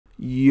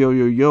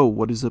Yo,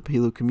 what is up,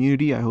 Halo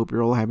community? I hope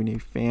you're all having a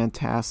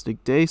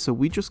fantastic day. So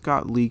we just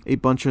got leaked a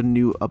bunch of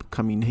new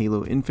upcoming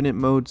Halo Infinite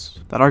modes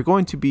that are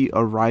going to be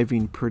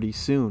arriving pretty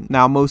soon.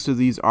 Now, most of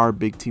these are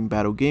big team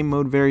battle game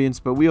mode variants,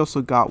 but we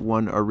also got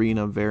one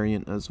arena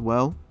variant as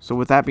well. So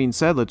with that being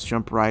said, let's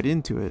jump right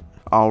into it.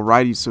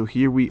 Alrighty, so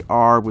here we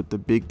are with the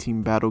big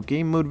team battle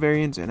game mode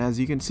variants, and as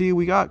you can see,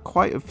 we got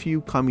quite a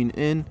few coming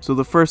in. So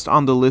the first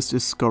on the list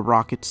is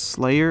Rocket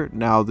Slayer.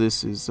 Now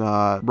this is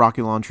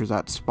rocket launchers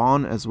at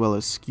spawn as well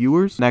as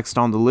skewers. Next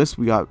on the list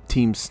we got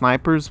Team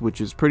Snipers, which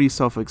is pretty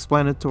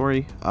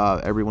self-explanatory.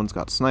 Everyone's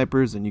got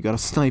snipers and you gotta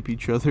snipe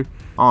each other.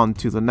 On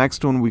to the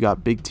next one, we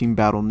got Big Team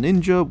Battle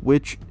Ninja,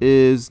 which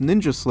is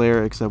Ninja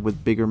Slayer except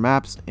with bigger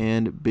maps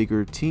and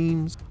bigger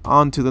teams.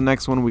 On to the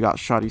next one, we got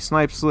Shoddy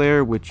Snipe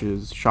Slayer, which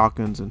is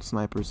shotguns and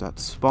snipers at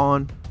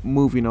spawn.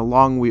 Moving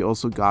along, we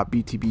also got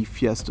BTB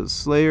Fiesta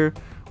Slayer,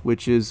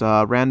 which is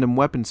random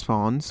weapon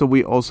spawn. So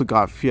we also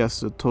got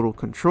Fiesta Total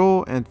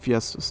Control and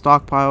Fiesta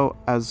Stockpile,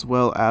 as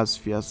well as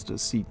Fiesta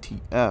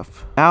CTF.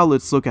 Now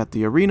let's look at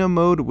the arena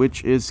mode,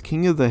 which is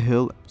King of the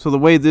Hill. So the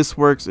way this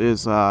works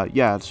is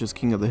yeah, it's just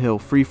King of the Hill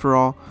free for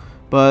all.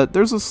 But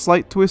there's a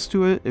slight twist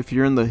to it. If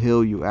you're in the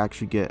hill, you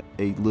actually get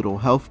a little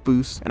health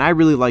boost. And I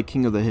really like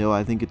King of the Hill.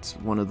 I think it's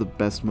one of the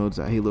best modes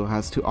that Halo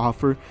has to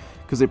offer,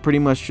 because it pretty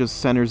much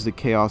just centers the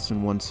chaos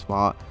in one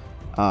spot.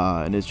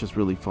 And it's just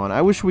really fun.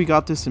 I wish we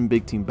got this in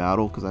Big Team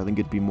Battle, because I think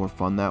it'd be more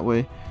fun that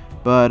way.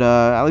 But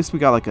at least we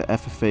got like a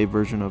FFA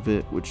version of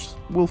it, which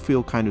will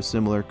feel kind of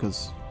similar,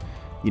 because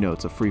you know,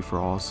 it's a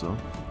free-for-all.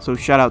 So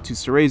shout out to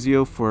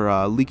Cerazio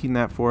for leaking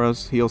that for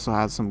us. He also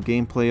has some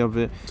gameplay of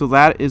it. So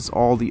that is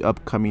all the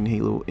upcoming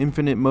Halo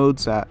Infinite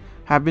modes that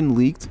have been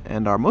leaked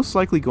and are most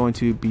likely going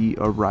to be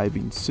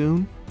arriving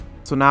soon.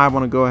 So now I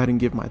want to go ahead and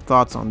give my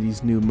thoughts on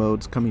these new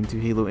modes coming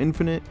to Halo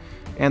Infinite.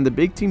 And the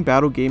Big Team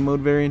Battle game mode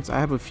variants, I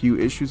have a few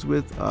issues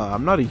with.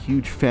 I'm not a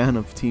huge fan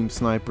of Team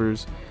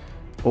Snipers,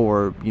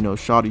 or, you know,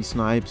 Shoddy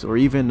Snipes, or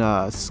even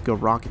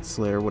Rocket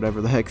Slayer, whatever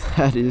the heck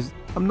that is.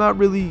 I'm not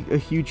really a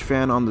huge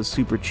fan on the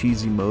super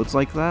cheesy modes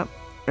like that,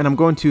 and I'm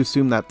going to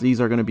assume that these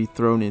are going to be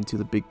thrown into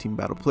the Big Team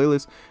Battle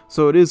playlist,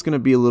 so it is going to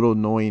be a little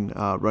annoying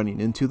running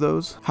into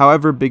those.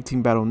 However, Big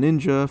Team Battle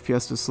Ninja,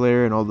 Fiesta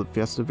Slayer, and all the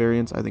Fiesta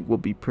variants I think will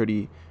be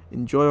pretty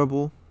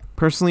enjoyable.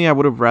 Personally, I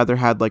would have rather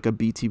had like a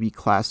BTB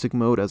Classic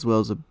mode as well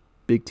as a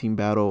Big Team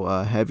Battle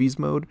heavies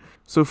mode.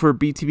 So for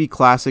BTB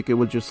Classic, it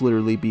would just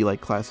literally be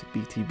like classic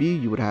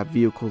BTB. You would have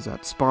vehicles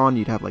at spawn,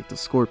 you'd have like the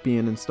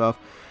Scorpion and stuff,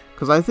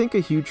 because I think a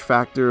huge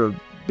factor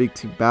of Big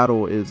Team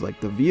Battle is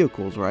like the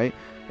vehicles, right?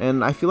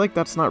 And I feel like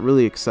that's not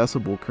really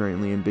accessible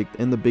currently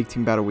in the Big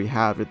Team Battle we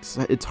have.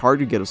 It's hard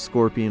to get a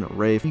Scorpion, a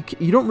Wraith.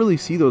 You don't really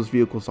see those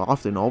vehicles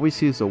often. All we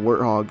see is a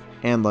Warthog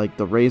and like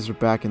the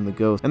Razorback and the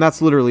Ghost, and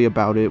that's literally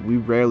about it. We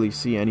rarely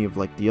see any of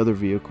like the other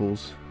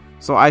vehicles.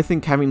 So I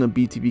think having a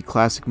BTB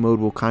Classic mode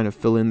will kind of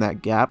fill in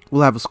that gap.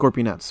 We'll have a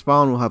Scorpion at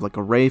spawn, we'll have like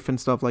a Wraith and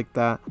stuff like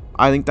that.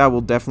 I think that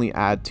will definitely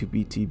add to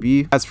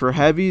BTB. As for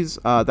heavies,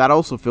 that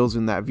also fills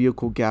in that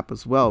vehicle gap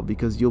as well,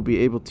 because you'll be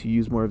able to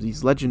use more of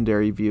these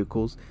legendary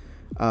vehicles,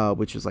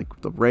 which is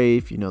like the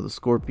Wraith, you know, the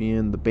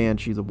Scorpion, the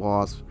Banshee, the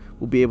Wasp.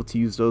 We'll be able to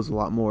use those a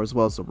lot more, as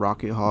well as the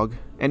Rocket Hog.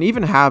 And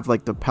even have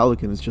like the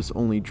Pelicans just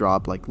only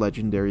drop like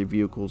legendary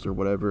vehicles or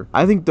whatever.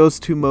 I think those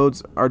two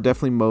modes are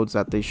definitely modes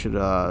that they should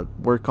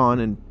work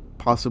on and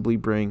possibly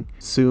bring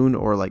soon,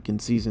 or like in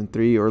season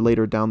 3 or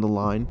later down the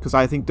line, because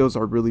I think those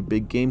are really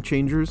big game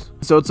changers.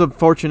 So it's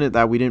unfortunate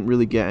that we didn't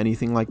really get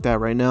anything like that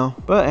right now,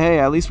 but hey,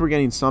 at least we're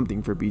getting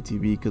something for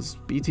BTB, because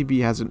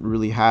BTB hasn't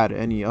really had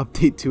any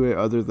update to it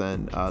other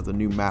than the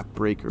new map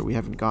breaker. We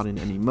haven't gotten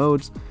any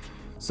modes,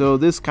 so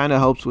this kind of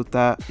helps with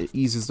that. It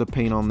eases the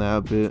pain on that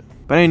a bit.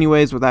 But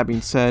anyways, with that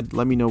being said,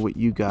 let me know what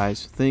you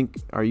guys think.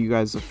 Are you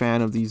guys a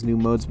fan of these new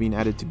modes being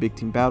added to Big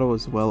Team Battle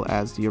as well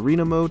as the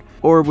arena mode?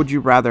 Or would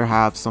you rather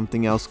have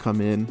something else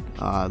come in?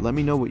 Let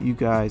me know what you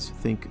guys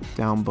think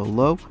down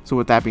below. So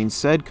with that being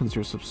said,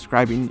 consider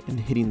subscribing and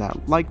hitting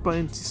that like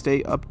button to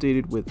stay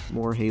updated with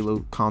more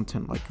Halo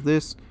content like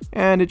this.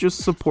 And it just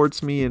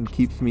supports me and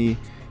keeps me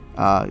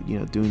you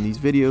know, doing these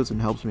videos and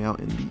helps me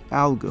out in the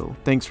algo.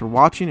 Thanks for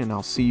watching, and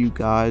I'll see you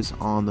guys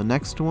on the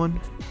next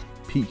one.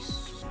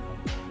 Peace.